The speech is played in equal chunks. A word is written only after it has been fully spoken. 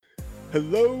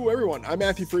Hello, everyone. I'm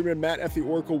Matthew Freeman, Matt F. the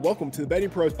Oracle. Welcome to the Betting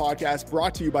Pros podcast,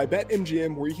 brought to you by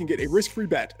BetMGM, where you can get a risk-free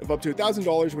bet of up to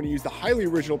 $1,000 when you use the highly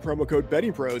original promo code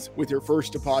BettingPros with your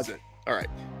first deposit. All right,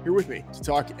 here with me to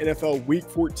talk NFL Week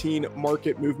 14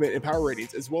 market movement and power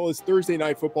ratings, as well as Thursday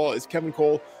Night Football, is Kevin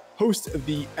Cole, host of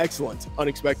the excellent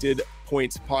Unexpected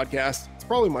Points podcast. It's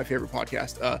probably my favorite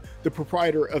podcast. The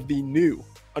proprietor of the new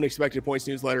Unexpected Points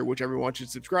newsletter, which everyone should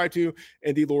subscribe to,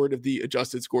 and the Lord of the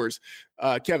Adjusted Scores.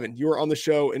 Kevin, you were on the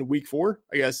show in week 4.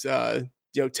 I guess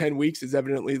 10 weeks is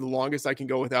evidently the longest I can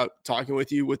go without talking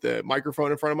with you with the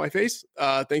microphone in front of my face.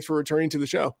 Thanks for returning to the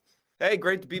show. Hey,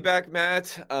 great to be back,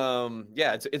 Matt.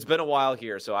 It's been a while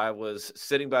here. So I was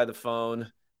sitting by the phone,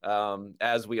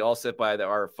 as we all sit by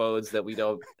our phones that we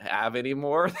don't have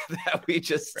anymore, that we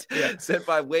just sit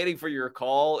by waiting for your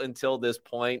call until this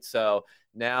point. So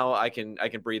now I can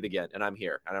breathe again, and I'm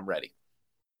here and I'm ready.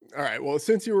 All right. Well,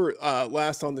 since you were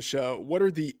last on the show, what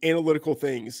are the analytical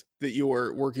things that you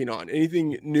are working on?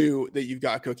 Anything new that you've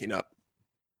got cooking up?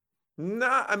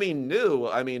 New.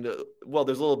 Well,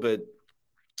 there's a little bit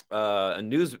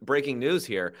breaking news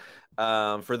here.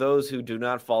 For those who do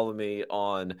not follow me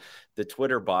on the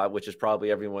Twitter bot, which is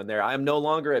probably everyone there, I'm no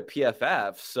longer at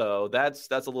PFF. So that's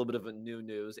a little bit of a new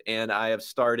news. And I have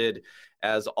started,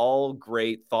 as all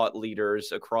great thought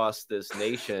leaders across this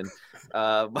nation,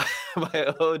 my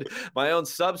own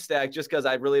Substack, just because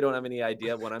I really don't have any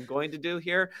idea what I'm going to do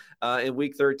here in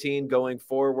week 13 going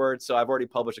forward. So I've already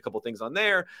published a couple things on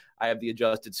there. I have the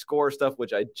adjusted score stuff,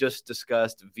 which I just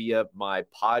discussed via my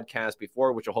podcast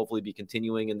before, which will hopefully be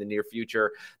continuing in the near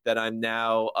future, that I'm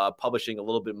now publishing a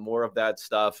little bit more of that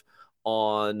stuff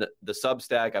on the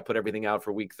Substack. I put everything out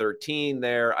for week 13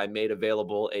 there. I made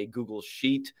available a Google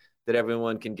Sheet that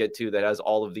everyone can get to that has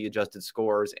all of the adjusted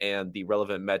scores and the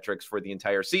relevant metrics for the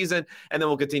entire season. And then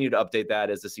we'll continue to update that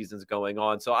as the season's going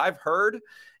on. So I've heard,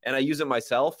 and I use it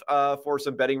myself for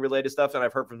some betting related stuff, and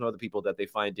I've heard from some other people that they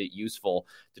find it useful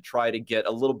to try to get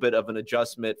a little bit of an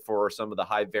adjustment for some of the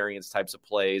high variance types of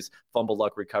plays, fumble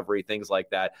luck recovery, things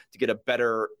like that, to get a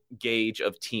better gauge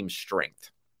of team strength.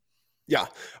 Yeah,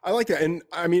 I like that. And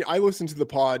I mean, I listen to the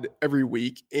pod every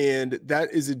week, and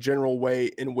that is a general way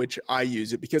in which I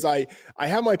use it, because I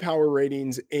have my power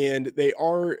ratings and they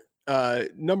are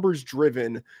numbers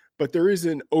driven, but there is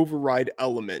an override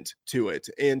element to it.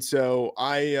 And so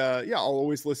I'll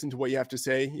always listen to what you have to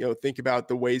say, think about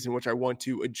the ways in which I want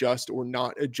to adjust or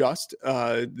not adjust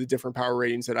the different power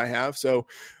ratings that I have. So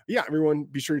yeah, everyone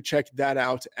be sure to check that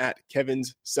out at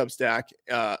Kevin's Substack,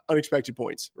 Unexpected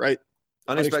Points, right?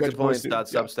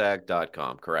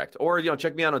 Unexpectedpoints.substack.com, correct. Or,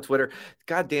 check me out on Twitter.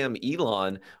 Goddamn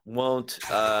Elon won't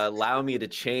allow me to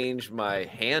change my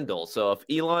handle. So if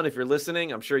you're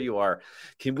listening, I'm sure you are,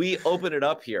 can we open it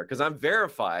up here? Because I'm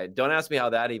verified. Don't ask me how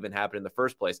that even happened in the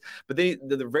first place. But the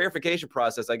verification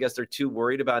process, I guess they're too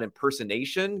worried about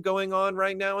impersonation going on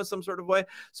right now in some sort of way.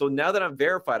 So now that I'm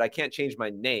verified, I can't change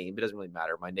my name. It doesn't really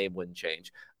matter. My name wouldn't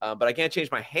change. But I can't change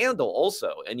my handle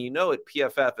also. And at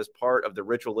PFF, as part of the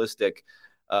ritualistic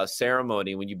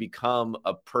ceremony, when you become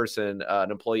a person,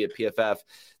 an employee at PFF,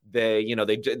 they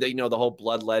the whole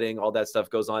bloodletting, all that stuff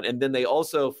goes on. And then they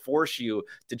also force you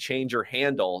to change your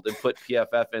handle and put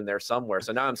PFF in there somewhere.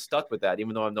 So now I'm stuck with that,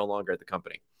 even though I'm no longer at the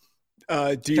company.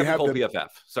 Do you have the PFF?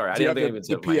 Sorry, I didn't even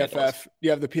say the PFF. Do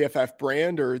you have the PFF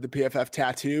brand or the PFF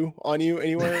tattoo on you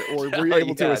anywhere, or were you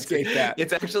able to escape that?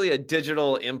 It's actually a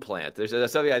digital implant. There's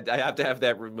something I have to have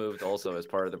that removed also as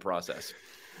part of the process.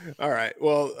 All right.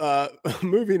 Well,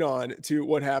 moving on to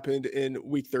what happened in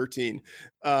week 13.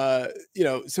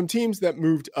 Some teams that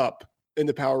moved up in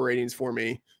the power ratings for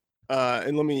me.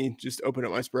 And let me just open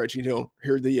up my spreadsheet.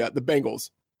 Here the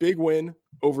Bengals. Big win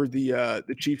over the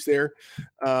Chiefs there.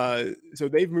 So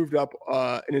they've moved up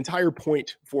an entire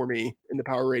point for me in the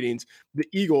power ratings. The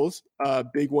Eagles,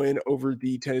 big win over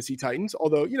the Tennessee Titans.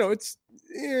 Although,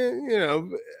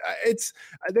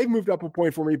 they've moved up a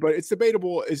point for me, but it's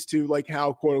debatable as to like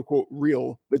how quote unquote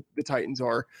real the Titans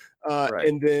are. Right.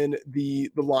 And then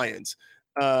the Lions,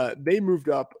 they moved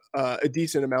up a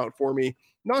decent amount for me.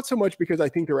 Not so much because I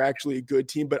think they're actually a good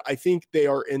team, but I think they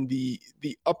are in the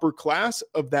upper class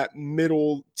of that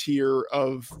middle tier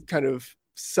of kind of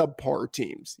subpar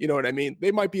teams. You know what I mean?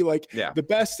 They might be like the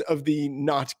best of the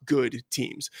not good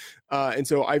teams. And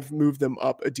so I've moved them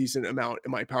up a decent amount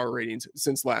in my power ratings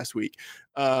since last week.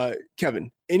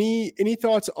 Kevin, any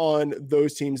thoughts on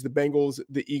those teams, the Bengals,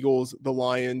 the Eagles, the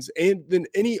Lions, and then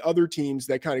any other teams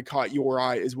that kind of caught your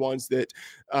eye as ones that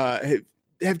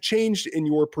have changed in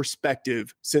your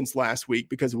perspective since last week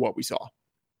because of what we saw?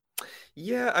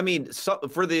 Yeah, I mean,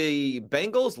 for the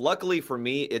Bengals, luckily for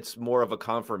me, it's more of a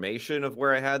confirmation of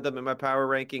where I had them in my power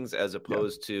rankings as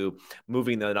opposed to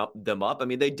moving them up. I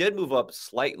mean, they did move up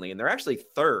slightly, and they're actually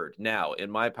third now in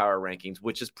my power rankings,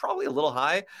 which is probably a little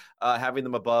high, having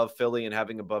them above Philly and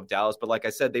having above Dallas. But like I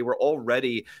said, they were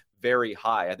already very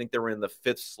high. I think they were in the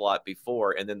fifth slot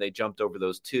before, and then they jumped over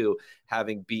those two,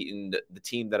 having beaten the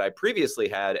team that I previously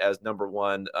had as number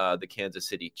one, the Kansas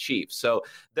City Chiefs. So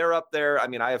they're up there. I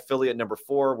mean, I have Philly at number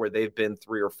 4, where they've been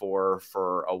 3 or 4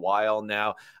 for a while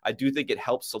now. I do think it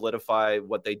helps solidify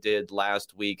what they did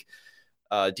last week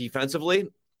defensively.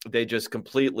 They just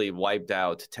completely wiped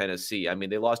out Tennessee. I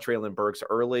mean, they lost Treylon Burks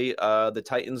early, the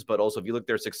Titans, but also if you look at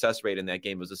their success rate in that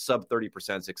game, it was a sub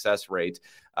 30% success rate,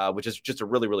 which is just a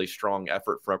really, really strong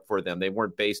effort for them. They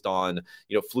weren't based on,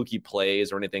 fluky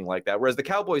plays or anything like that. Whereas the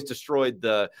Cowboys destroyed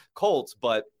the Colts,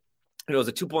 but it was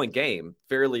a 2-point game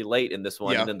fairly late in this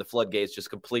one. And then the floodgates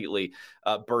just completely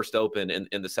burst open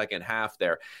in the second half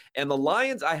there. And the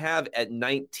Lions I have at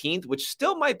 19th, which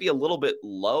still might be a little bit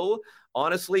low,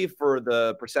 honestly, for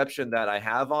the perception that I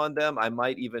have on them. I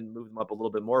might even move them up a little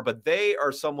bit more, but they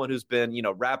are someone who's been,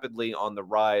 rapidly on the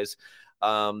rise.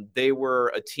 They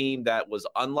were a team that was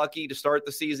unlucky to start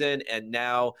the season and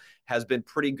now has been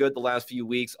pretty good the last few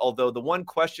weeks. Although the one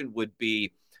question would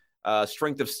be,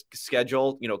 strength of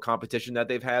schedule, competition that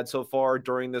they've had so far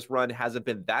during this run hasn't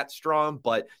been that strong,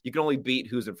 but you can only beat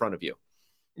who's in front of you.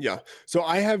 Yeah. So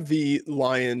I have the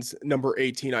Lions number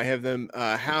 18. I have them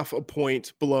half a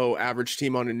point below average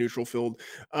team on a neutral field.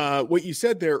 What you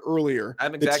said there earlier.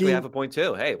 I'm exactly half a point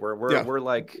too. Hey, we're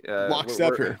like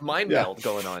lockstep here. Mind meld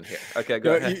going on here. Okay,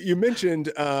 go ahead. You mentioned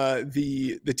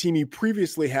the team you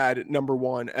previously had number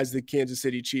 1 as the Kansas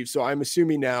City Chiefs. So I'm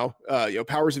assuming now,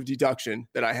 powers of deduction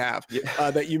that I have,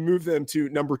 that you move them to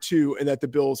number 2 and that the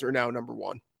Bills are now number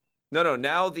 1. No.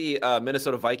 Now the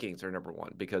Minnesota Vikings are number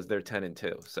 1 because they're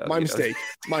 10-2. So my mistake.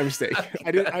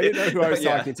 I didn't know who I was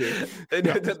talking to.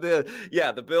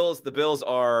 The Bills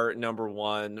are number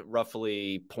 1,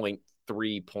 roughly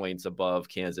 0.3 points above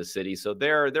Kansas City. So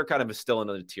they're kind of still in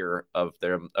a tier of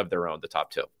their own, the top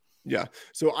 2. Yeah.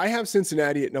 So I have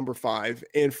Cincinnati at number 5.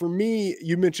 And for me,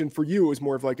 you mentioned for you, it was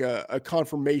more of like a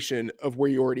confirmation of where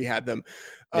you already had them.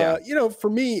 For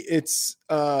me, it's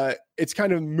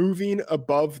kind of moving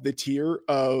above the tier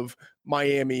of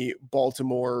Miami,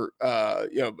 Baltimore,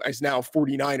 as now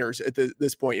 49ers at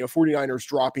this point, 49ers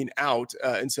dropping out.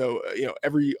 And so,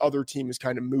 every other team is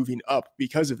kind of moving up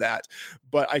because of that.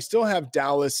 But I still have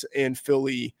Dallas and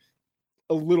Philly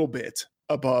a little bit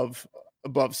above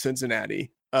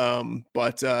Cincinnati. I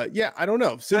don't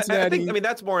know. Cincinnati. I mean,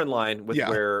 that's more in line with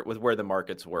where the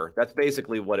markets were. That's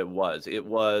basically what it was. It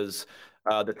was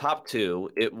the top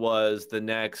 2. It was the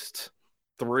next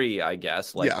 3, I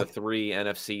guess, the 3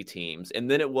 NFC teams. And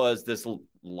then it was this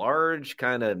large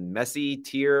kind of messy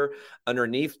tier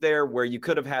underneath there where you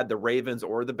could have had the Ravens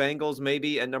or the Bengals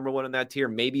maybe at number 1 in that tier,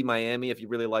 maybe Miami. If you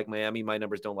really like Miami, my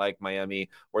numbers don't like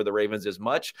Miami or the Ravens as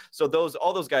much. So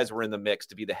all those guys were in the mix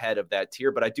to be the head of that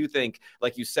tier. But I do think,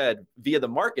 like you said, via the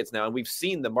markets now, and we've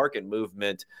seen the market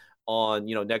movement on,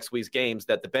 next week's games,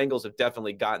 that the Bengals have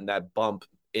definitely gotten that bump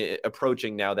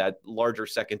approaching now that larger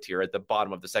second tier at the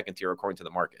bottom of the second tier, according to the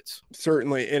markets.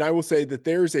 Certainly. And I will say that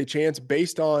there's a chance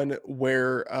based on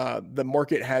where the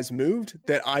market has moved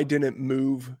that I didn't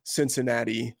move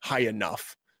Cincinnati high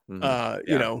enough. And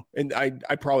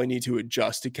I probably need to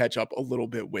adjust to catch up a little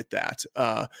bit with that.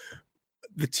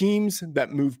 The teams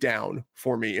that moved down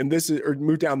for me, and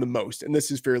moved down the most, and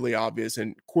this is fairly obvious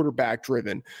and quarterback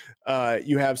driven.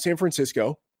 You have San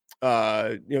Francisco,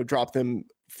 drop them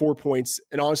 4 points.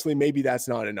 And honestly, maybe that's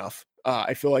not enough.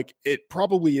 I feel like it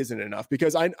probably isn't enough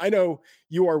because I know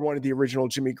you are one of the original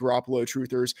Jimmy Garoppolo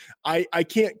truthers. I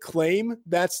can't claim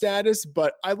that status,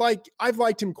 but I've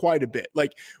liked him quite a bit.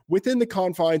 Like within the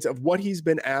confines of what he's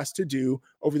been asked to do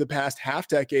over the past half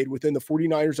decade within the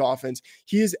 49ers offense,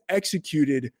 he has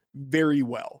executed very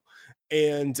well.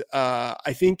 And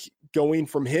I think going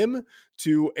from him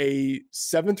to a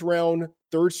 7th round,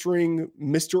 3rd string,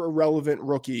 Mr. Irrelevant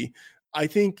rookie, I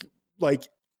think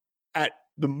at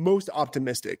the most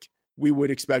optimistic, we would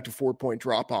expect a 4-point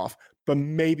drop off, but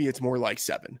maybe it's more like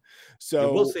 7. So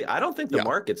and we'll see. I don't think the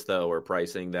markets though are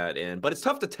pricing that in, but it's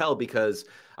tough to tell because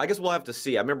I guess we'll have to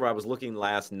see. I remember I was looking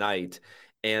last night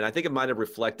and I think it might've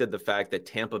reflected the fact that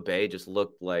Tampa Bay just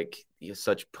looked like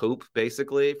such poop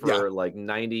basically for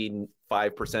 95%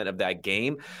 of that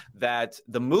game, that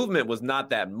the movement was not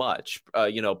that much,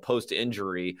 post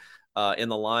injury. In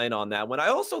the line on that one. I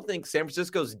also think San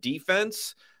Francisco's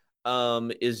defense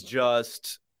is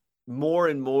just more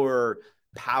and more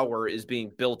power is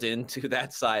being built into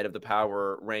that side of the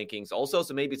power rankings also.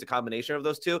 So maybe it's a combination of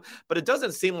those two, but it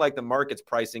doesn't seem like the market's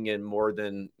pricing in more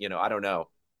than, I don't know,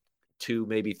 2,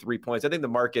 maybe 3 points. I think the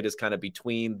market is kind of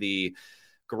between the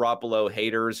Garoppolo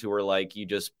haters who are like, you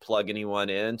just plug anyone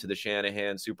into the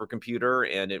Shanahan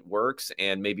supercomputer and it works,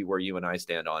 and maybe where you and I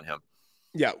stand on him.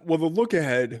 Yeah. Well, the look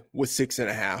ahead was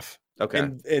 6.5.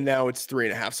 Okay. And now it's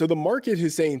 3.5. So the market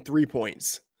is saying 3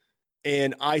 points.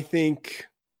 And I think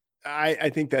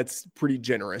that's pretty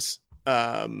generous.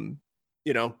 I don't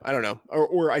know.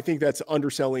 Or I think that's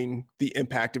underselling the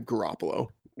impact of Garoppolo.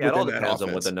 Yeah, it all depends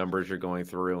on what the numbers you're going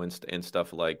through and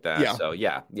stuff like that. Yeah. So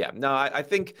yeah. No, I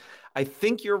think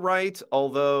you're right.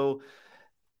 Although,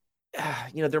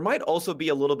 there might also be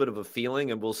a little bit of a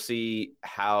feeling, and we'll see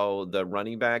how the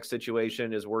running back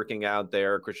situation is working out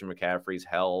there. Christian McCaffrey's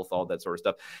health, all that sort of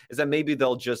stuff, is that maybe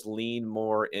they'll just lean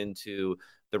more into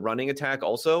the running attack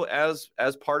also as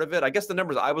part of it. I guess the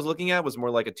numbers I was looking at was more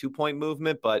like a 2-point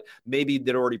movement, but maybe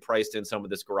they'd already priced in some of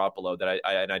this Garoppolo that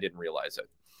I didn't realize it.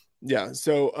 Yeah.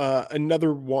 So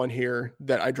another one here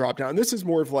that I dropped down. This is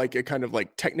more of like a kind of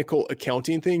like technical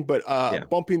accounting thing, but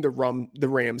bumping the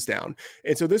Rams down.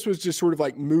 And so this was just sort of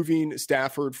like moving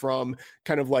Stafford from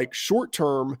kind of like short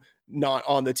term not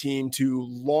on the team to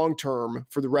long term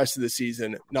for the rest of the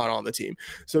season not on the team.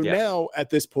 So now at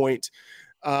this point,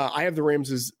 I have the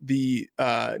Rams as the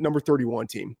number 31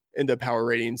 team in the power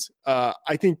ratings.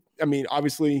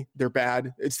 Obviously they're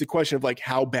bad. It's the question of like,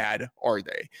 how bad are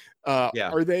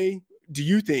they? Do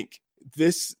you think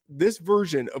this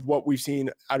version of what we've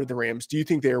seen out of the Rams, do you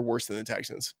think they are worse than the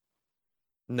Texans?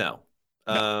 No.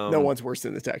 No one's worse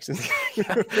than the Texans.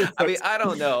 I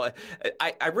don't know.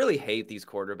 I really hate these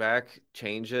quarterback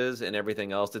changes and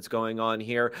everything else that's going on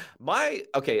here. My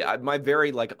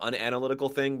very like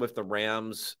unanalytical thing with the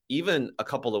Rams, even a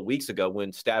couple of weeks ago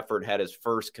when Stafford had his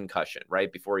first concussion,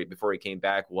 right before he came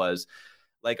back, was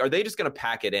like, are they just going to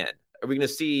pack it in? Are we going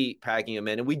to see packing him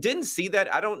in? And we didn't see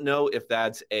that. I don't know if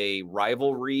that's a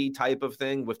rivalry type of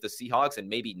thing with the Seahawks, and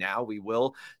maybe now we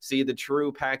will see the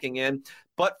true packing in.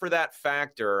 But for that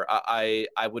factor, I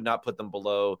would not put them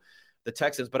below the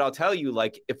Texans. But I'll tell you,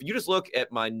 like, if you just look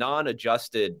at my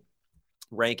non-adjusted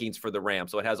rankings for the Rams,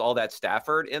 so it has all that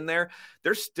Stafford in there,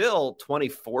 they're still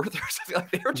 24th or something. Like,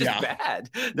 they were just bad.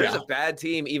 There's a bad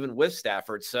team even with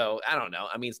Stafford. So I don't know.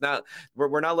 I mean, it's not,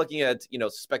 we're not looking at,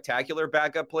 spectacular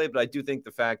backup play, but I do think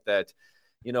the fact that,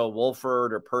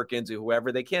 Wolford or Perkins or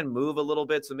whoever, they can move a little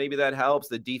bit. So maybe that helps.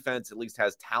 The defense at least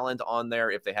has talent on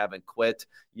there if they haven't quit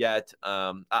yet.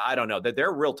 I don't know. They're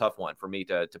a real tough one for me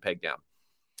to peg down.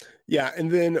 Yeah,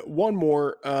 and then one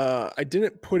more. I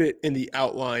didn't put it in the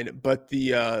outline, but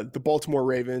the Baltimore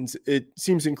Ravens. It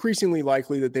seems increasingly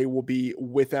likely that they will be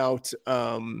without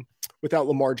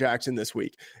Lamar Jackson this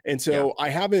week, and so I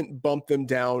haven't bumped them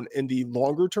down in the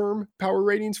longer term power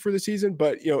ratings for the season,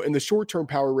 but in the short term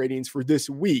power ratings for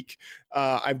this week,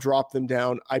 I've dropped them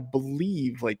down. I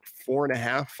believe like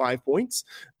 4.5, 5 points.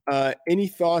 Any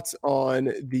thoughts on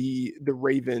the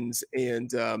Ravens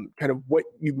and kind of what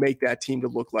you make that team to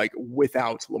look like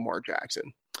without Lamar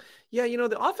Jackson? Yeah,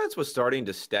 the offense was starting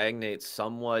to stagnate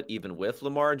somewhat even with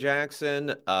Lamar Jackson.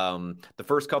 The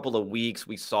first couple of weeks,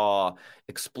 we saw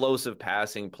explosive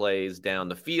passing plays down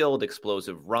the field,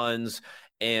 explosive runs,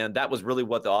 and that was really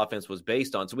what the offense was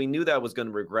based on. So we knew that was going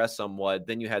to regress somewhat.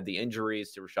 Then you had the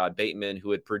injuries to Rashad Bateman,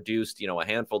 who had produced, a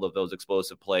handful of those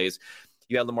explosive plays.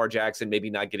 You had Lamar Jackson maybe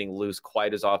not getting loose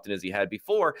quite as often as he had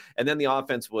before. And then the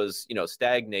offense was,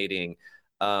 stagnating.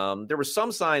 There were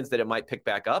some signs that it might pick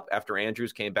back up after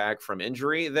Andrews came back from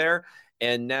injury there.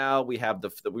 And now we have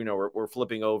we're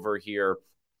flipping over here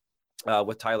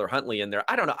with Tyler Huntley in there.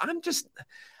 I don't know.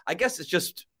 I guess it's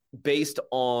just based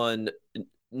on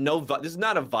this is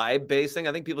not a vibe based thing.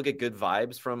 I think people get good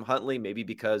vibes from Huntley, maybe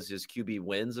because his QB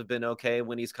wins have been okay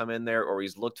when he's come in there or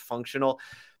he's looked functional.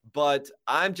 But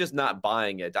I'm just not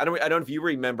buying it. I don't know if you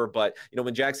remember, but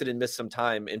when Jackson had missed some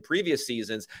time in previous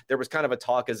seasons, there was kind of a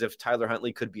talk as if Tyler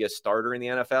Huntley could be a starter in the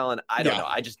NFL. And I don't know.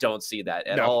 I just don't see that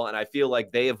at all. And I feel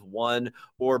like they have won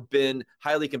or been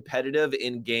highly competitive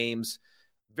in games,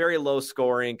 very low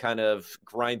scoring, kind of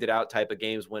grinded out type of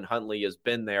games when Huntley has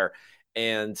been there.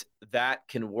 And that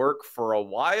can work for a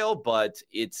while, but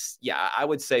I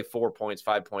would say 4 points,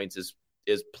 5 points is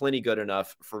plenty good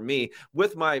enough for me,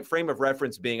 with my frame of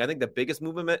reference being, I think the biggest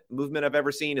movement I've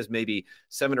ever seen is maybe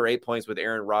 7 or 8 points with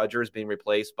Aaron Rodgers being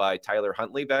replaced by Tyler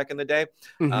Huntley back in the day.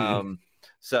 Mm-hmm.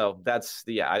 So that's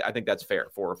I think that's fair,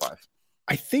 4 or 5.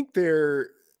 I think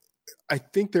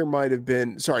there might have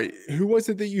been, sorry, who was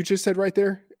it that you just said right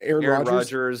there? Aaron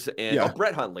Rodgers and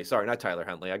Brett Hundley. Sorry, not Tyler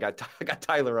Huntley. I got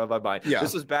Tyler on my mind. Yeah.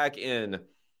 This was back in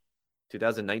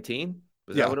 2019.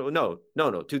 Was that what it was?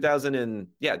 No. 2000 and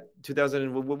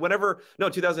 2000 whenever. No,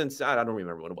 2000. I don't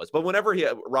remember when it was, but whenever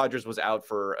Rodgers was out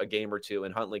for a game or two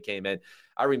and Huntley came in,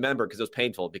 I remember because it was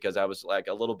painful because I was like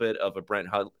a little bit of a Brett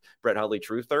Hundley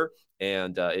truther,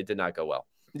 and it did not go well.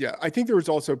 Yeah, I think there was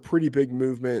also pretty big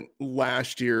movement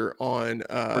last year on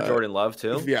for Jordan Love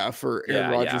too. Yeah, for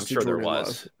Aaron Rodgers. I'm sure there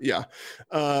was. Love.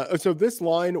 Yeah. So this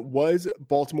line was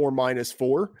Baltimore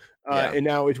 -4. And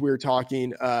now as we're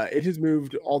talking, it has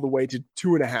moved all the way to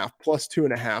 2.5 plus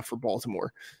 2.5 for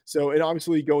Baltimore. So, and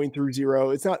obviously going through 0,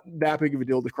 it's not that big of a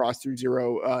deal to cross through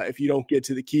 0 if you don't get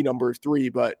to the key number of 3,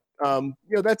 but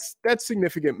that's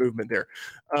significant movement there.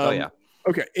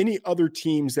 Okay. Any other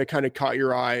teams that kind of caught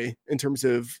your eye in terms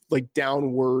of like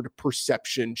downward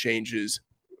perception changes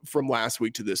from last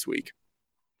week to this week?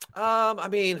 I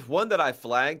mean, one that I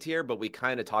flagged here, but we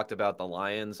kind of talked about the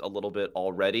Lions a little bit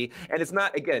already. And it's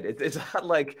not, again, it's not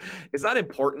like, it's not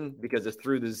important because it's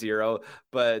through the 0,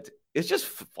 but it's just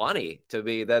funny to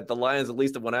me that the Lions, at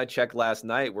least when I checked last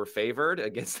night, were favored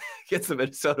against the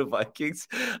Minnesota Vikings.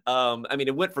 I mean,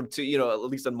 it went from 2, at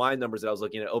least on my numbers that I was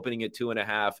looking at, opening at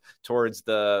 2.5 towards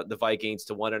the Vikings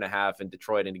to 1.5 in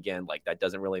Detroit. And again, like that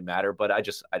doesn't really matter, but I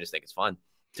just think it's fun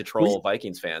to troll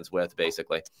Vikings fans with,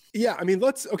 basically. Yeah, I mean,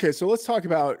 let's talk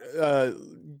about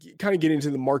kind of getting into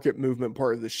the market movement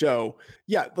part of the show.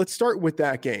 Yeah, let's start with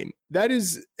that game.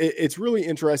 It's really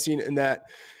interesting in that,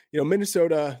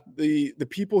 Minnesota, the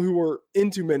people who were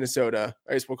into Minnesota,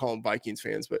 I guess we'll call them Vikings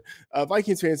fans, but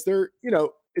Vikings fans, they're,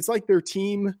 it's like their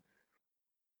team,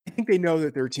 I think they know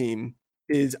that their team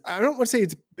is, I don't want to say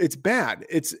it's bad.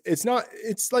 It's not,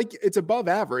 it's like it's above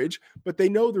average, but they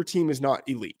know their team is not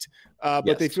elite.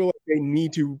 But they feel like they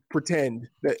need to pretend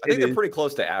that I think they're pretty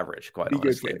close to average, quite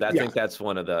honestly. I think that's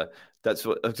one of the,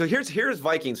 so here's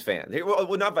Vikings fan.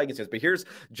 Well, not Vikings fans, but here's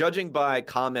judging by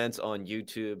comments on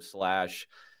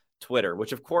YouTube/Twitter,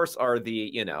 which of course are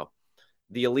the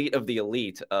elite of the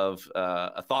elite of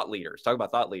thought leaders. Talk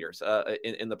about thought leaders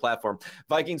in the platform.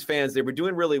 Vikings fans, they were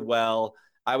doing really well.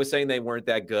 I was saying they weren't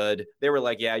that good. They were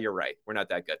like, yeah, you're right. We're not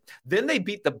that good. Then they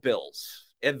beat the Bills.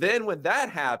 And then when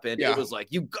that happened, it was like,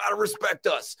 you got to respect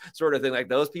us sort of thing. Like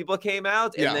those people came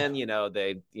out and then,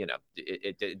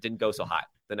 it didn't go so hot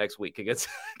the next week against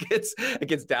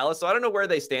Dallas. So I don't know where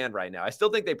they stand right now. I still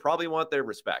think they probably want their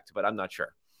respect, but I'm not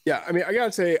sure. Yeah, I mean, I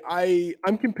gotta say,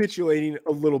 I'm capitulating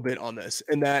a little bit on this,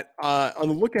 and that on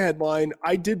the look ahead line,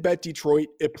 I did bet Detroit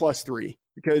at +3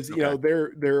 because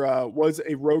there was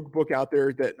a rogue book out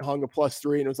there that hung a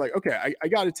 +3, and it was like, okay, I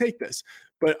got to take this,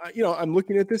 but I'm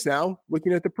looking at this now,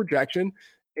 looking at the projection,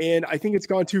 and I think it's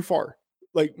gone too far.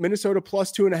 Like Minnesota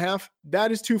 +2.5,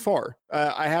 that is too far.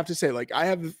 I have to say, like I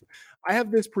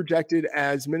have this projected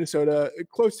as Minnesota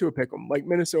close to a pick 'em, like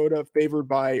Minnesota favored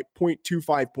by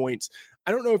 0.25 points.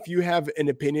 I don't know if you have an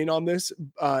opinion on this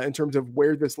in terms of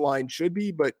where this line should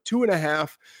be, but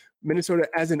 2.5 Minnesota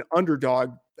as an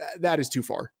underdog, that is too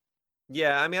far.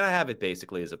 Yeah, I mean, I have it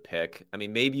basically as a pick. I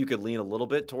mean, maybe you could lean a little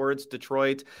bit towards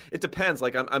Detroit. It depends.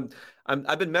 Like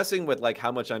I've been messing with like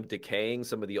how much I'm decaying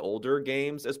some of the older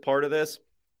games as part of this.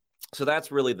 So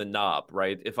that's really the knob,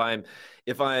 right? If I'm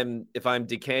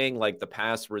decaying like the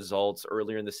past results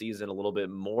earlier in the season a little bit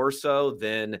more so,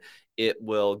 then it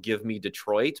will give me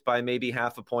Detroit by maybe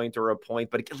half a point or a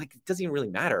point, but it doesn't even really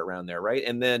matter around there, right?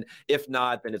 And then if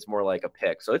not, then it's more like a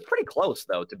pick. So it's pretty close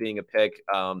though to being a pick,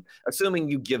 assuming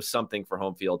you give something for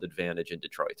home field advantage in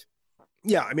Detroit.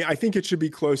 Yeah, I mean, I think it should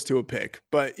be close to a pick,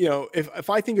 but if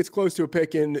I think it's close to a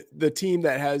pick in the team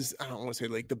that has, I don't want to say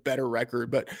like the better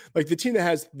record, but like the team that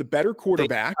has the better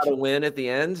quarterback, they know how to win at the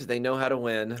end. They know how to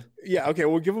win. Yeah, okay,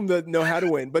 we'll give them the know how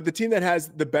to win, but the team that has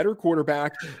the better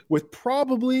quarterback with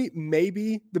probably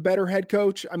maybe the better head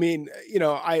coach. I mean,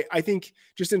 I think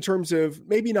just in terms of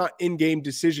maybe not in-game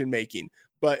decision making,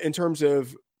 but in terms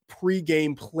of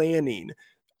pre-game planning,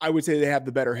 I would say they have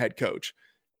the better head coach.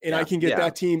 And I can get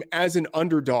that team as an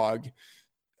underdog.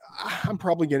 I'm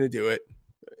probably going to do it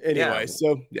anyway.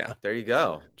 So yeah, there you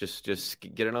go. Just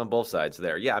get it on both sides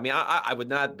there. Yeah. I mean, I would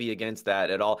not be against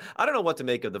that at all. I don't know what to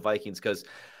make of the Vikings because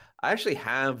I actually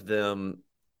have them,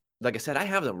 like I said, I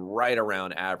have them right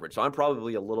around average. So I'm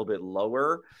probably a little bit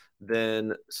lower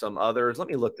than some others. Let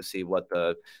me look to see what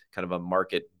the kind of a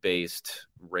market-based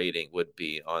rating would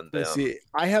be on them. Let's see.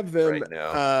 I have them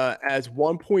right as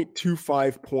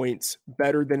 1.25 points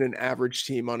better than an average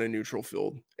team on a neutral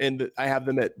field. And I have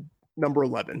them at number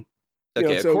 11.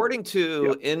 Okay, according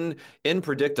to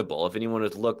Inpredictable, if anyone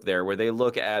has looked there, where they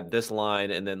look at this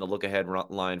line and then the look-ahead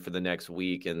line for the next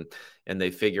week, and they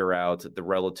figure out the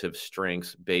relative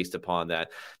strengths based upon that.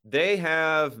 They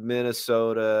have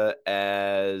Minnesota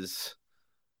as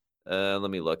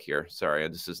Let me look here. Sorry,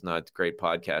 this is not great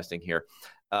podcasting here.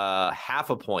 Half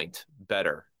a point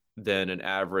better than an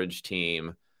average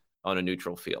team on a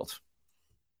neutral field.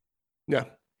 Yeah.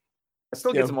 It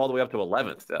still gets them all the way up to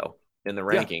 11th, though, in the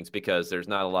rankings, because there's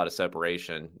not a lot of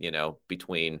separation,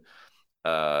 between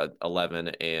 11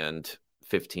 and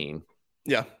 15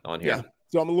 on here. Yeah.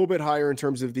 So I'm a little bit higher in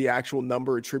terms of the actual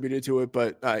number attributed to it,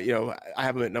 but I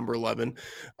have them at number 11.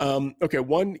 Okay,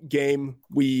 one game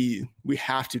we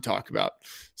have to talk about: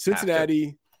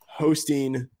 Cincinnati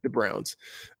hosting the Browns.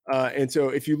 And so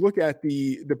if you look at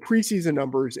the preseason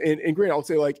numbers, and granted, I'll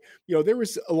say, there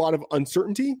was a lot of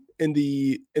uncertainty in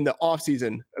the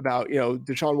offseason about,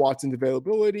 Deshaun Watson's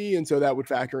availability. And so that would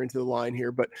factor into the line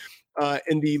here. But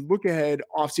in the look ahead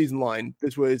offseason line,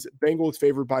 this was Bengals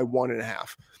favored by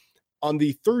 1.5. On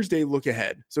the Thursday look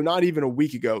ahead, so not even a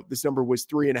week ago, this number was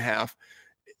 3.5.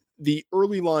 The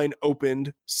early line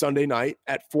opened Sunday night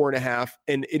at 4.5,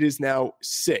 and it is now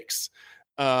 6.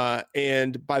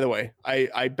 And by the way,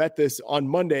 I bet this on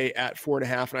Monday at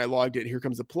 4.5, and I logged it. Here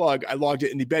comes the plug. I logged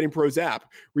it in the Betting Pros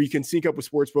app, where you can sync up with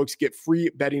sportsbooks, get free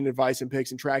betting advice and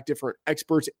picks, and track different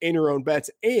experts and your own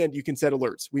bets. And you can set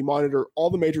alerts. We monitor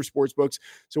all the major sportsbooks,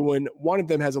 so when one of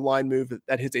them has a line move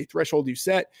that hits a threshold you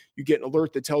set, you get an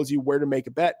alert that tells you where to make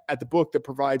a bet at the book that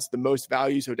provides the most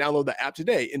value. So download the app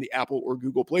today in the Apple or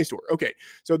Google Play Store. Okay,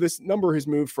 so this number has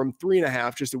moved from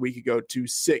 3.5 just a week ago to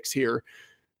 6 here.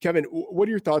 Kevin, what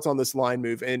are your thoughts on this line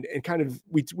move? And kind of,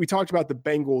 we talked about the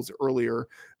Bengals earlier,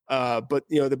 but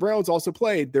the Browns also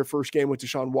played their first game with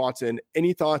Deshaun Watson.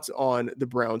 Any thoughts on the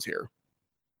Browns here?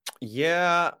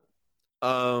 Yeah.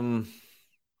 The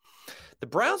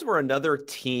Browns were another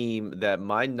team that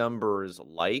my numbers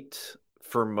liked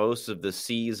for most of the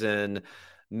season,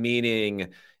 meaning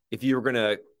if you were going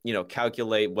to,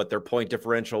 calculate what their point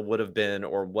differential would have been,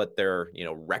 or what their,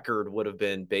 record would have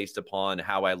been based upon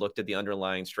how I looked at the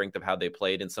underlying strength of how they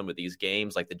played in some of these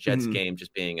games, like the Jets game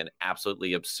just being an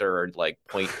absolutely absurd,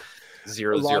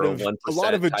 0.001%. A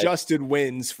lot of adjusted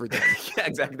wins for them. Yeah,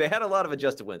 exactly. They had a lot of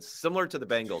adjusted wins, similar to the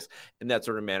Bengals in that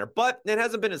sort of manner, but it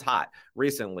hasn't been as hot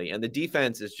recently. And the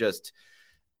defense is just,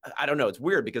 I don't know. It's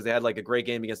weird because they had a great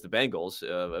game against the Bengals,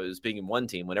 as being in one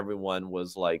team when everyone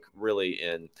was really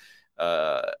in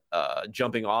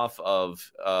jumping off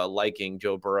of liking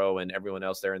Joe Burrow and everyone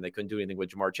else there, and they couldn't do anything with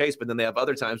Jamar Chase. But then they have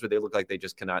other times where they look like they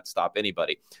just cannot stop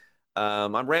anybody.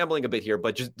 I'm rambling a bit here,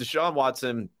 but just Deshaun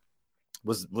Watson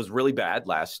was really bad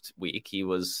last week. He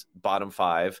was bottom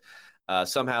 5.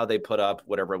 Somehow they put up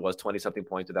whatever it was, 20-something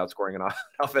points without scoring an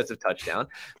offensive touchdown,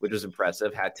 which was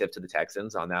impressive. Hat tip to the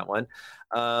Texans on that one.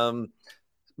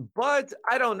 But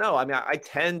I don't know. I mean, I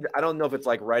don't know if it's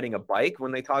like riding a bike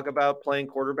when they talk about playing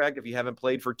quarterback if you haven't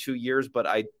played for 2 years, but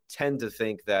I tend to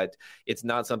think that it's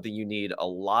not something you need a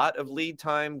lot of lead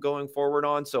time going forward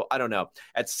on. So I don't know.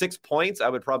 At 6 points, I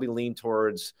would probably lean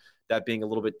towards that being a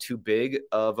little bit too big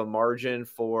of a margin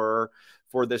for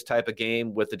this type of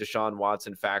game, with the Deshaun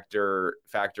Watson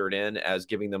factored in as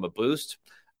giving them a boost.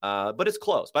 But it's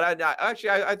close. But I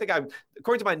think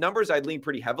according to my numbers, I'd lean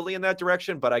pretty heavily in that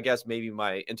direction. But I guess maybe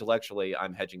intellectually,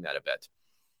 I'm hedging that a bit.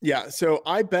 Yeah. So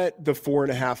I bet the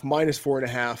 4.5 minus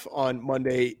 4.5 on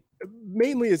Monday,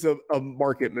 mainly as a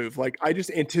market move. I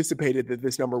just anticipated that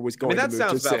this number was going to move to 6. That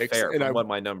sounds about fair from what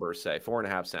my numbers say.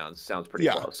 4.5 sounds pretty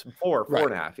close.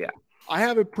 4.5. Yeah. I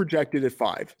have it projected at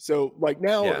 5. So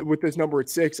now with this number at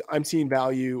 6, I'm seeing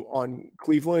value on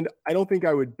Cleveland. I don't think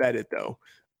I would bet it though.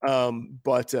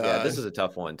 But this is a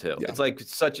tough one too. Yeah. It's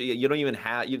you don't even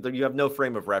have, you have no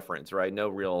frame of reference, right? No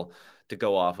real to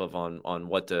go off of on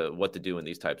what to do in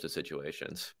these types of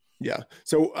situations. Yeah.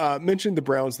 So mentioned the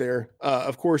Browns there.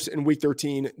 Of course, in week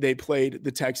 13, they played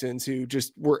the Texans, who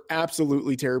just were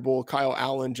absolutely terrible. Kyle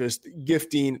Allen just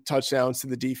gifting touchdowns to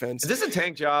the defense. Is this a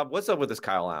tank job? What's up with this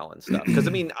Kyle Allen stuff? Because,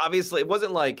 I mean, obviously it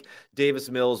wasn't like Davis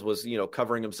Mills was,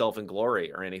 covering himself in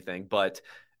glory or anything, but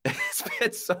it's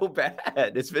been so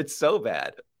bad. It's been so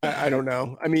bad. I don't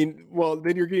know. I mean, well,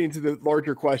 then you're getting to the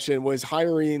larger question: was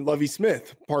hiring Lovie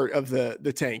Smith part of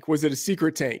the tank? Was it a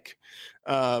secret tank?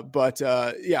 Yeah,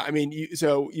 I mean,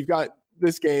 you've got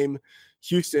this game,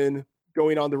 Houston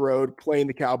going on the road, playing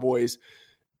the Cowboys.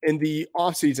 In the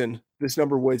offseason, this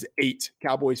number was 8,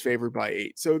 Cowboys favored by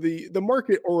 8. So the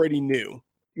market already knew,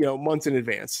 months in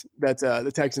advance that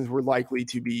the Texans were likely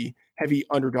to be heavy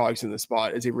underdogs in the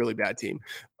spot as a really bad team.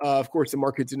 Of course, the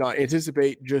market did not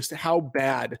anticipate just how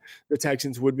bad the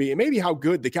Texans would be and maybe how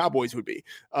good the Cowboys would be.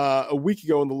 A week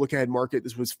ago in the look ahead market,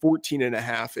 this was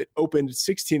 14.5. It opened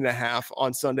 16.5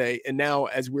 on Sunday. And now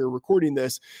as we're recording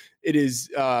this, it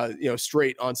is,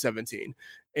 straight on 17.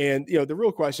 And, the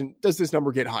real question, does this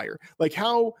number get higher?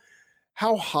 How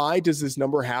how high does this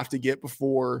number have to get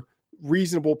before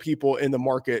reasonable people in the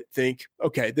market think,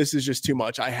 okay, this is just too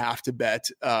much, I have to bet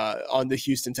on the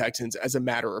Houston Texans as a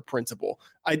matter of principle?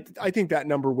 I think that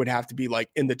number would have to be like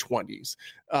in the 20s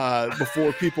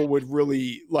before people would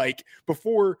really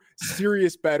before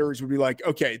serious bettors would be like,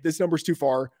 okay, this number's too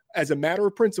far. As a matter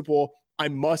of principle, I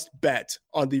must bet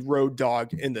on the road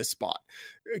dog in this spot.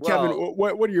 Well, Kevin,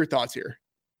 what are your thoughts here?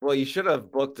 Well, you should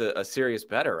have booked a serious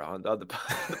bettor on the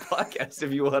podcast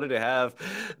if you wanted to have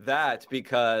that,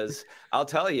 because I'll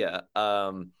tell you,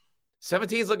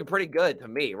 17 is looking pretty good to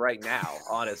me right now,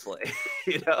 honestly,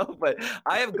 but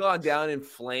I have gone down in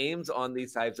flames on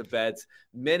these types of bets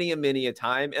many a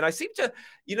time. And I seem to,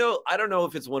 I don't know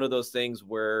if it's one of those things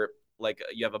where like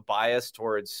you have a bias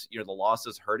towards, the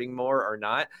losses hurting more or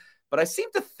not, but I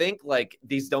seem to think like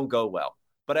these don't go well.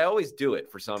 But I always do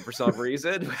it for some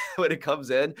reason when it comes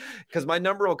in, because my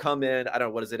number will come in. I don't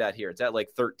know, what is it at here? It's at like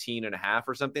 13.5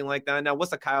 or something like that. Now,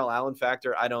 what's the Kyle Allen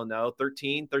factor? I don't know.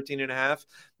 13.5.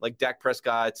 Like Dak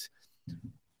Prescott.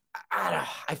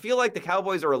 I feel like the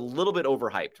Cowboys are a little bit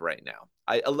overhyped right now.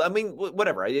 I mean,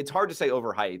 whatever. It's hard to say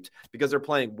overhyped because they're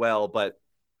playing well, but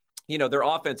their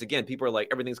offense, again, people are like,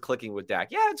 everything's clicking with Dak.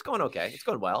 Yeah, it's going okay. It's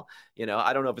going well.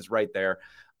 I don't know if it's right there.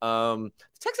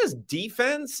 Texas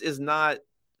defense is not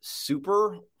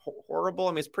super horrible.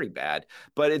 I mean, it's pretty bad,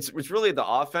 but it's really the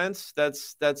offense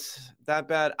that's that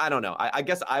bad. I don't know. I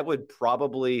guess I would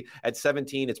probably at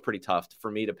 17, it's pretty tough for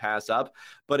me to pass up.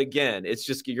 But again, it's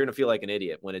just, you're going to feel like an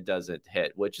idiot when it doesn't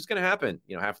hit, which is going to happen,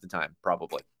 half the time,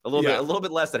 probably a little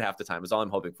bit less than half the time is all I'm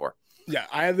hoping for. Yeah.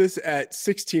 I have this at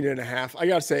 16.5. I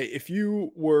gotta say, if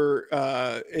you were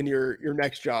in your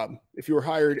next job, if you were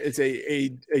hired as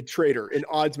a trader, an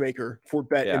odds maker for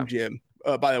BetMGM,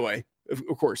 by the way,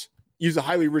 of course, use the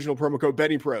highly original promo code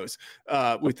Betting Pros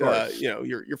with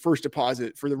your first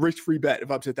deposit for the risk-free bet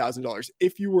of up to $1,000.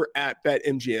 If you were at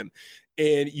BetMGM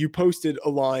and you posted a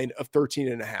line of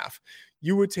 13.5,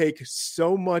 you would take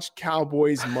so much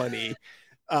Cowboys money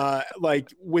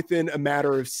within a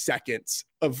matter of seconds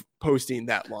of posting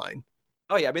that line.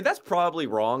 Oh, yeah. I mean, that's probably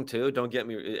wrong, too. Don't get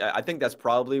me. I think that's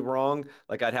probably wrong.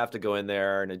 Like, I'd have to go in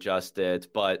there and adjust it.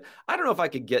 But I don't know if I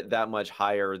could get that much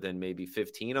higher than maybe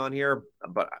 15 on here.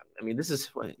 But, I mean, this is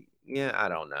 – I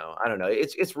don't know.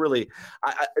 It's really –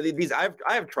 I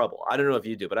have trouble. I don't know if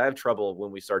you do, but I have trouble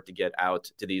when we start to get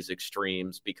out to these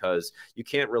extremes because you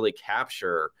can't really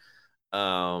capture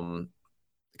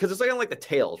because it's like the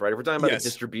tails, right? If we're talking about the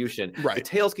distribution, right, the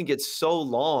tails can get so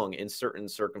long in certain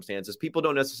circumstances. People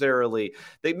don't necessarily,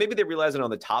 maybe they realize it on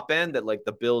the top end that like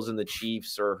the Bills and the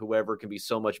Chiefs or whoever can be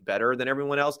so much better than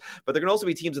everyone else. But there can also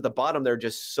be teams at the bottom that are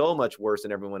just so much worse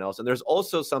than everyone else. And there's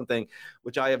also something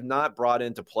which I have not brought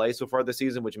into play so far this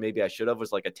season, which maybe I should have,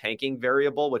 was like a tanking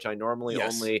variable, which I normally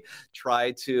only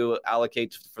try to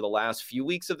allocate for the last few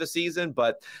weeks of the season.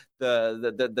 But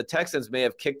the Texans may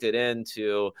have kicked it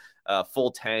into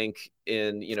full tank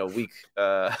in week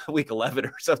 11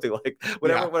 or something, like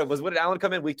whatever. What did Allen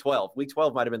come in? Week 12. Week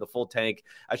 12 might have been the full tank.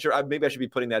 Maybe I should be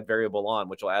putting that variable on,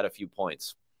 which will add a few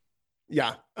points.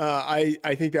 Yeah,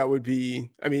 I think that would be.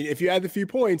 I mean, if you add the few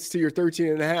points to your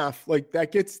 13.5, like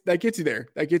that gets you there.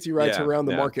 That gets you right to around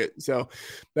the market. So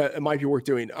that it might be worth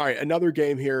doing. All right, another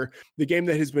game here. The game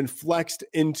that has been flexed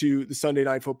into the Sunday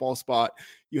Night Football spot.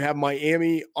 You have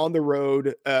Miami on the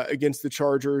road against the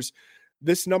Chargers.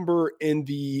 This number in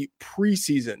the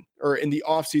preseason, or in the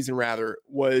offseason rather,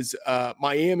 was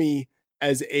Miami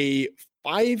as a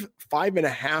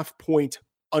 5.5 point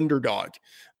underdog.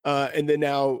 And then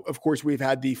now, of course, we've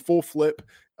had the full flip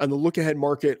on the look ahead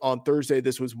market on Thursday.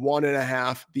 This was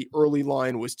 1.5. The early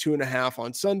line was 2.5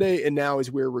 on Sunday. And now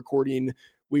as we're recording,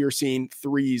 we are seeing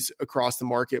 3s across the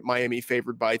market. Miami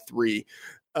favored by 3.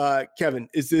 Kevin,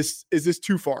 is this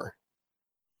too far?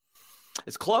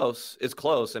 It's close.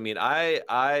 I mean,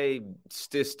 I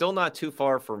still not too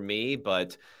far for me,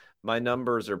 but my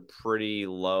numbers are pretty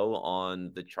low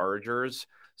on the Chargers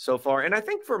so far. And I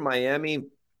think for Miami,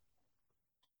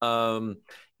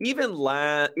 even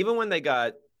when they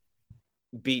got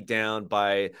beat down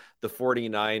by the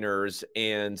 49ers,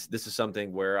 and this is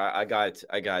something where I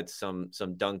got some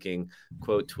dunking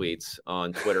quote tweets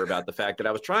on Twitter about the fact that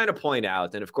I was trying to point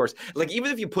out, and of course, like,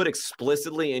 even if you put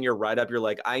explicitly in your write-up, you're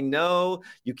like, I know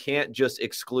you can't just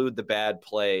exclude the bad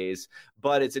plays,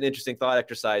 but it's an interesting thought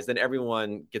exercise. Then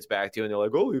everyone gets back to you and they're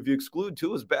like, oh, if you exclude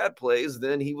Tua's bad plays,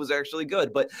 then he was actually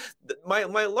good. But my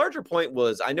larger point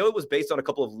was, I know it was based on a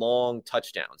couple of long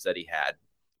touchdowns that he had,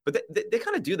 but they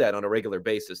kind of do that on a regular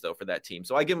basis, though, for that team.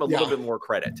 So I give them a little bit more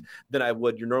credit than I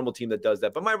would your normal team that does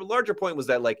that. But my larger point was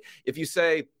that, like, if you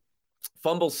say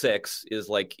fumble 6 is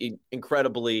like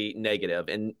incredibly negative,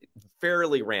 and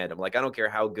fairly random. Like, I don't care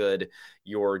how good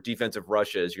your defensive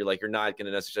rush is. You're not going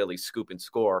to necessarily scoop and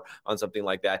score on something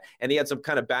like that. And he had some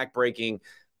kind of backbreaking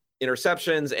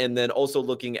interceptions, and then also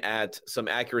looking at some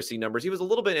accuracy numbers. He was a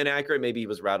little bit inaccurate. Maybe he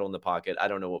was rattled in the pocket. I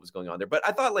don't know what was going on there. But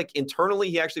I thought, like,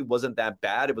 internally, he actually wasn't that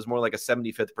bad. It was more like a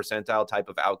 75th percentile type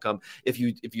of outcome if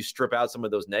you strip out some of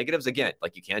those negatives. Again,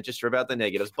 like, you can't just strip out the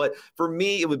negatives. But for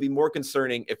me, it would be more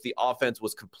concerning if the offense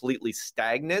was completely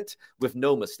stagnant with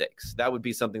no mistakes. That would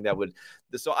be something that would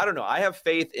 – so I don't know. I have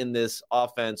faith in this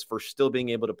offense for still being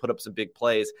able to put up some big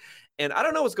plays. And I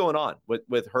don't know what's going on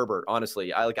with Herbert,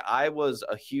 honestly. I was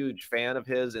a huge fan of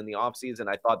his in the offseason.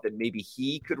 I thought that maybe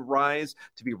he could rise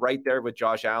to be right there with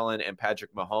Josh Allen and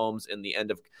Patrick Mahomes in the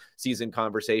end of season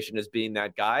conversation as being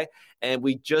that guy. And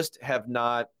we just have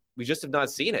not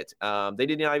seen it. They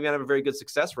did not even have a very good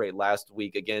success rate last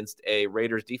week against a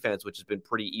Raiders defense, which has been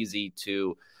pretty easy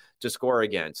to score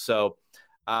against. So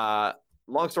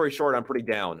long story short, I'm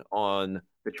pretty down on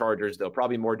the Chargers, though.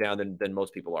 Probably more down than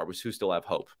most people are, who still have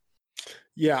hope.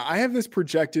 Yeah, I have this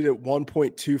projected at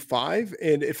 1.25.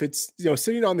 And if it's,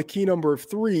 sitting on the key number of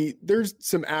 3, there's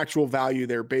some actual value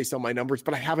there based on my numbers,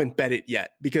 but I haven't bet it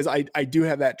yet because I do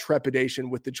have that trepidation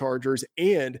with the Chargers.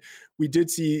 And we did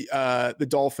see the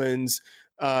Dolphins,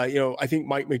 I think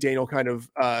Mike McDaniel kind of,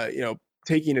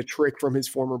 taking a trick from his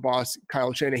former boss,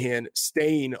 Kyle Shanahan,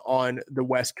 staying on the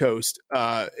West Coast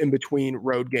in between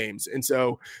road games. And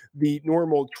so the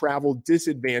normal travel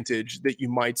disadvantage that you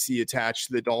might see attached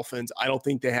to the Dolphins, I don't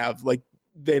think they have,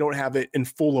 they don't have it in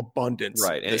full abundance.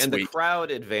 Right. And the crowd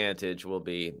advantage will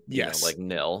be, like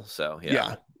nil. So,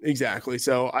 yeah. Exactly.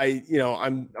 So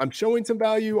I'm showing some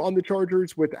value on the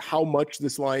Chargers with how much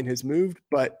this line has moved,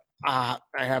 but I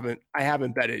haven't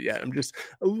bet it yet. I'm just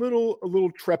a little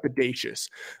trepidatious.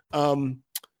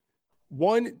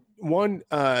 One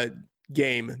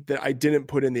game that I didn't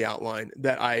put in the outline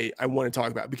that I want to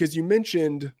talk about, because you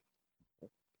mentioned,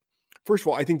 first of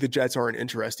all, I think the Jets are an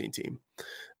interesting team.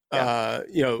 Yeah.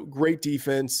 Great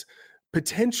defense,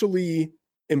 potentially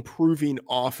improving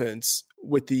offense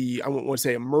with the, I won't want to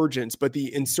say emergence, but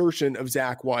the insertion of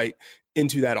Zach White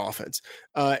into that offense.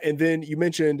 And then you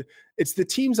mentioned it's the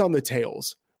teams on the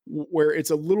tails where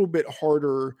it's a little bit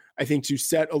harder, I think, to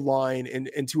set a line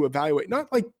and to evaluate,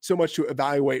 not like so much to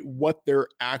evaluate what their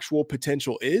actual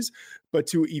potential is, but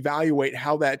to evaluate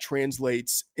how that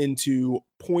translates into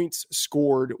points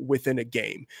scored within a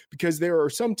game. Because there are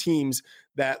some teams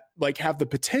that have the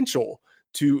potential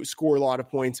to score a lot of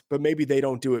points, but maybe they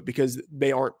don't do it because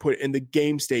they aren't put in the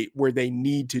game state where they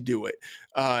need to do it.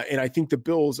 And I think the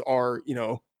Bills are,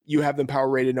 you have them power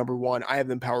rated number 1. I have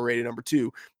them power rated number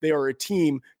 2. They are a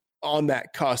team on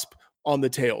that cusp on the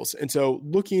tails. And so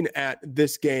looking at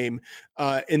this game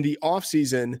in the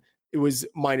offseason, it was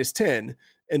 -10.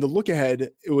 And the look ahead,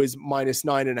 it was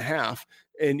 -9.5.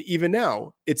 And even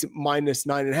now it's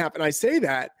 -9.5. And I say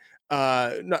that,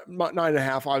 not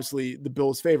 9.5, obviously the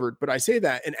Bills favored, but I say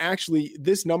that, and actually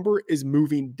this number is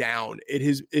moving down. It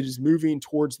is moving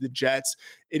towards the Jets.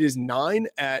 It is 9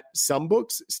 at some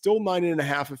books, still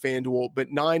 9.5 at FanDuel,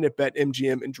 but 9 at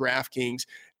BetMGM and DraftKings,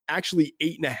 actually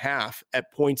 8.5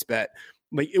 at PointsBet.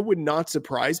 It would not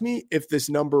surprise me if this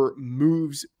number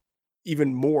moves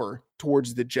even more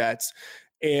towards the Jets.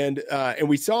 And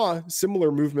we saw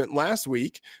similar movement last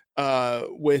week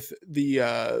with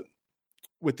the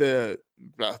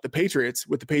Patriots,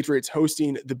 with the Patriots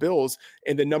hosting the Bills,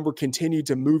 and the number continued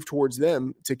to move towards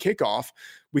them to kickoff.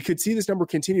 We could see this number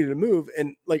continue to move.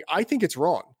 And I think it's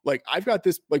wrong. I've got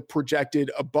this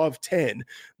projected above 10,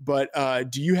 but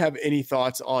do you have any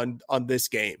thoughts on this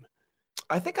game?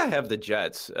 I think I have the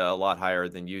Jets a lot higher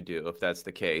than you do, if that's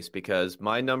the case, because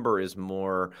my number is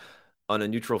more on a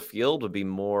neutral field, would be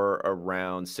more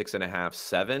around 6.5,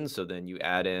 7. So then you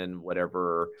add in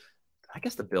whatever, I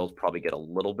guess the Bills probably get a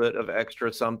little bit of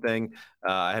extra something.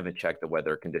 I haven't checked the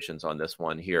weather conditions on this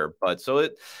one here, but so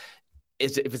if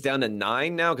it's down to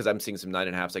 9 now, because I'm seeing some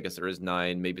 9.5s, I guess there is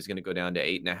 9. Maybe it's going to go down to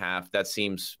 8.5. That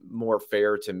seems more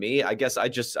fair to me. I guess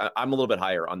I'm a little bit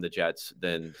higher on the Jets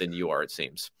than you are, it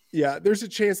seems. Yeah, there's a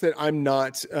chance that I'm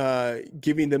not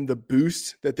giving them the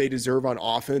boost that they deserve on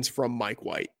offense from Mike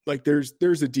White. There's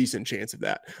a decent chance of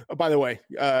that. By the way,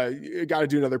 got to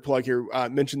do another plug here.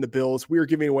 Mention the Bills. We are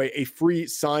giving away a free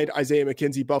signed Isaiah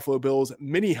McKenzie Buffalo Bills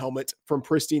mini helmet from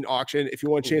Pristine Auction. If you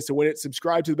want a chance to win it,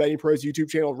 subscribe to the Betting Pros YouTube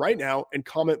channel right now and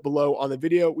comment below on the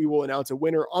video. We will announce a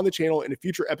winner on the channel in a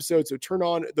future episode, so turn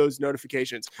on those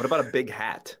notifications. What about a big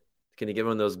hat? Can you give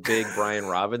him those big Brian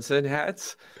Robinson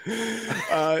hats?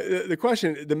 The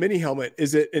question, the mini helmet,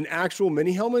 is it an actual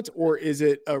mini helmet or is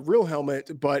it a real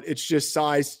helmet, but it's just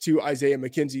sized to Isaiah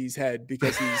McKenzie's head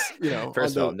because he's,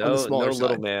 First of all, no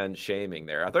little man shaming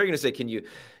there. I thought you were going to say, can you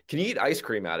eat ice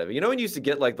cream out of it? When you used to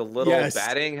get like the little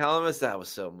batting helmets? That was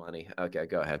so money. Okay,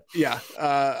 go ahead. Yeah.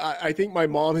 I think my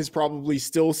mom has probably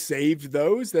still saved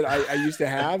those that I used to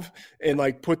have and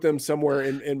like put them somewhere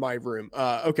in my room.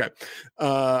 Okay.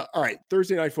 All right.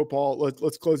 Thursday Night Football.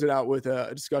 Let's close it out with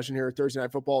a discussion here. Thursday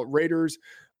Night Football. Raiders.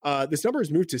 This number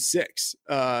has moved to 6.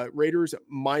 Raiders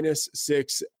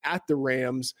 -6 at the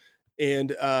Rams. And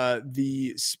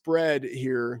the spread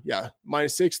here,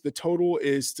 -6. The total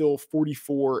is still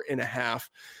 44.5.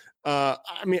 I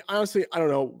mean, honestly, I don't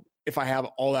know if I have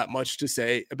all that much to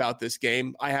say about this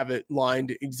game. I have it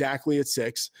lined exactly at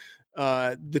 6.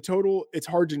 The total, it's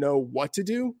hard to know what to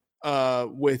do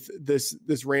with this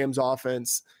Rams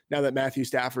offense now that Matthew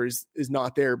Stafford is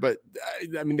not there. But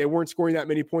I mean, they weren't scoring that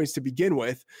many points to begin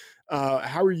with.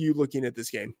 How are you looking at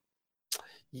this game?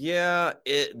 Yeah,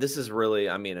 this is really,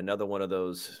 I mean, another one of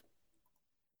those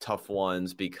tough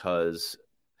ones because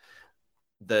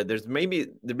there's no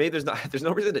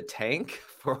reason to tank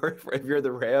for if you're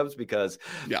the Rams because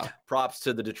props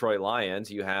to the Detroit Lions.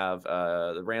 You have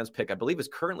the Rams pick, I believe, is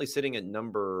currently sitting at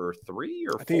number 3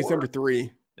 or 4. I think it's number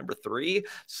 3. Number 3.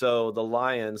 So the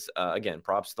Lions, again,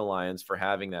 props to the Lions for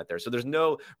having that there. So there's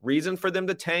no reason for them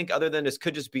to tank other than this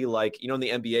could just be like, in the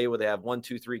NBA where they have 1,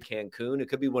 2, 3 Cancun. It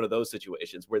could be one of those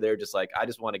situations where they're just like, I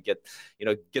just want to get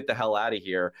the hell out of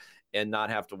here and not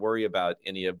have to worry about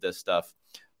any of this stuff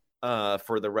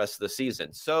for the rest of the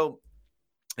season. So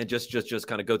and just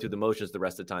kind of go through the motions the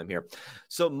rest of the time here.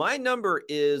 So my number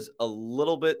is a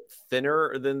little bit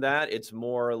thinner than that. It's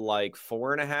more like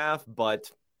 4.5,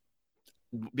 but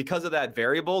because of that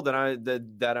variable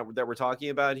that we're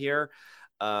talking about here,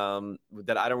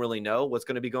 that I don't really know what's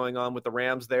going to be going on with the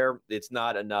Rams there. It's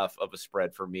not enough of a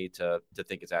spread for me to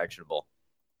think it's actionable.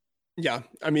 Yeah.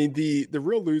 I mean, the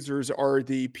real losers are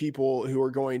the people who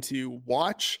are going to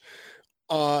watch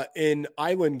in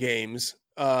island games,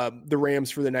 the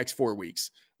Rams for the next 4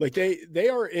 weeks. Like they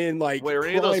are in like, wait, are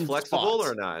any of those flexible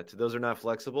spots or not? Those are not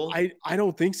flexible. I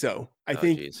don't think so. I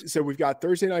think so. We've got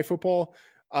Thursday Night Football.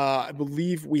 I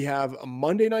believe we have a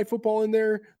Monday Night Football in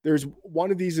there. There's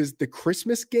one of these is the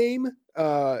Christmas game.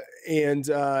 And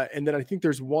then I think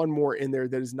there's one more in there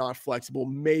that is not flexible.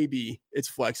 Maybe it's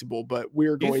flexible, but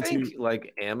we're going to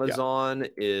like Amazon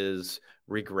is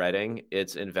regretting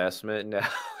its investment now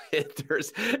in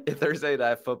Thursday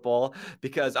Night Football,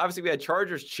 because obviously we had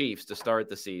Chargers Chiefs to start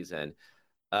the season.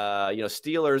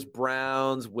 Steelers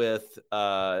Browns with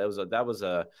that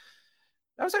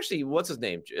was actually, what's his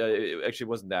name? It actually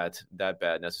wasn't that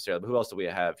bad necessarily. But who else do we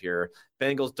have here?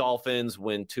 Bengals, Dolphins,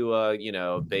 when Tua,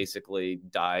 basically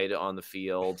died on the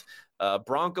field.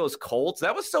 Broncos, Colts.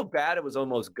 That was so bad it was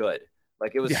almost good.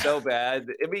 Like it was so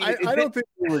bad. I mean, I don't think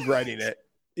we're regretting it.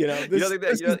 I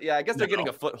guess they're getting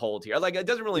a foothold here. Like it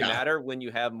doesn't really matter when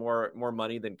you have more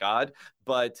money than God,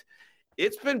 but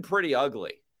it's been pretty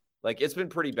ugly. Like it's been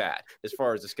pretty bad as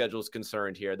far as the schedule is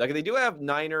concerned here. Like they do have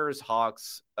Niners,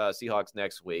 Hawks, Seahawks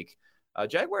next week.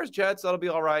 Jaguars, Jets, that'll be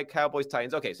all right. Cowboys,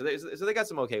 Titans. Okay, so they got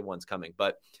some okay ones coming,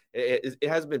 but it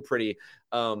hasn't been pretty.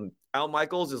 Al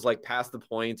Michaels is like past the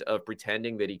point of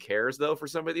pretending that he cares though for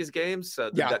some of these games.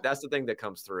 So that's the thing that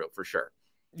comes through for sure.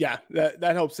 Yeah,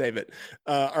 that helps save it.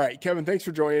 All right, Kevin, thanks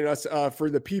for joining us.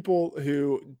 For the people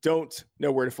who don't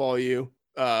know where to follow you,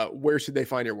 where should they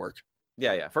find your work?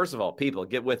 Yeah. First of all, people,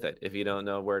 get with it. If you don't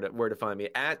know where to find me,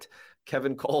 at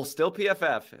Kevin Cole, still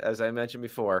PFF, as I mentioned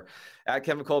before, at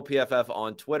Kevin Cole PFF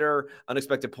on Twitter.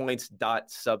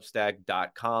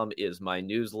 Unexpectedpoints.substack.com is my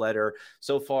newsletter.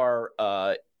 So far,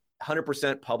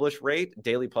 100% publish rate,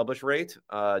 daily publish rate,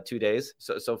 2 days.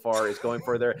 So far is going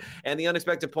further. And the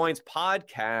Unexpected Points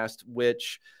podcast,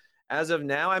 which as of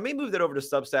now, I may move that over to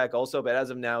Substack also, but as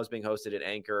of now is being hosted at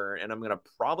Anchor. And I'm going to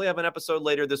probably have an episode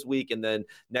later this week. And then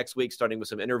next week, starting with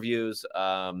some interviews. It's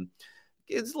a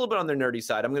little bit on the nerdy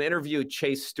side. I'm going to interview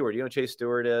Chase Stewart. You know who Chase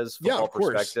Stewart is? Football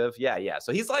Perspective. Yeah.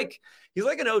 So he's like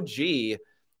an OG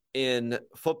in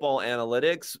football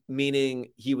analytics, meaning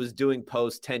he was doing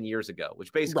posts 10 years ago,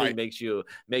 which basically makes you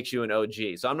an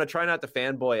OG. So I'm going to try not to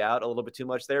fanboy out a little bit too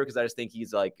much there, because I just think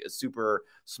he's like a super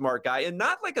smart guy and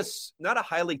not a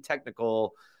highly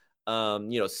technical,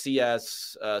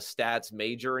 CS stats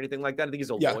major or anything like that. I think he's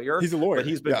a lawyer. He's a lawyer, but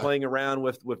he's been playing around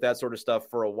with that sort of stuff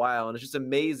for a while. And it's just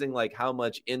amazing, like how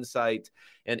much insight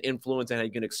and influence and how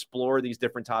you can explore these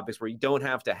different topics where you don't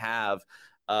have to have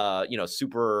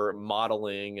super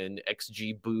modeling and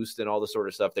XG boost and all the sort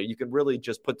of stuff there. You can really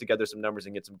just put together some numbers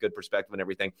and get some good perspective and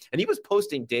everything. And he was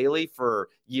posting daily for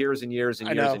years and years and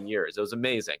years and years. It was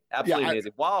amazing. Absolutely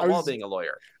amazing. While being a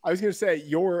lawyer. I was going to say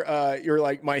you're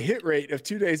like my hit rate of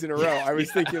 2 days in a row. I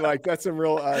was thinking like that's some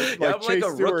real I'm like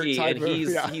a rookie and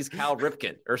he's Cal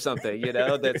Ripken or something,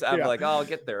 that's I'm like, oh, I'll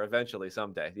get there eventually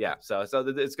someday. Yeah. So it's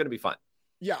going to be fun.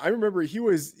 Yeah, I remember he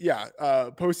was,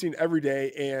 posting every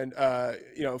day, and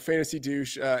Fantasy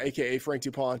Douche, aka Frank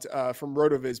Dupont, from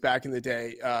RotoViz back in the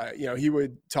day. He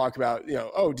would talk about,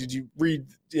 did you read,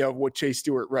 what Chase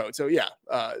Stewart wrote? So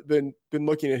been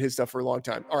looking at his stuff for a long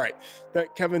time. All right,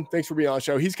 Kevin, thanks for being on the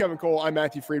show. He's Kevin Cole. I'm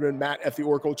Matthew Friedman, Matt F. the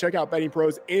Oracle. Check out Betting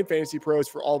Pros and Fantasy Pros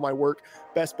for all of my work,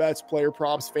 best bets, player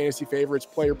props, fantasy favorites,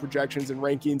 player projections and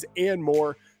rankings, and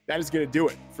more. That is going to do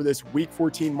it for this Week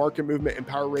 14 Market Movement and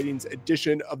Power Ratings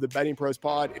edition of the Betting Pros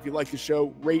Pod. If you like the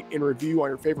show, rate and review on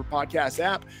your favorite podcast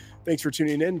app. Thanks for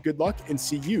tuning in. Good luck and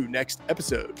see you next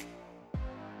episode.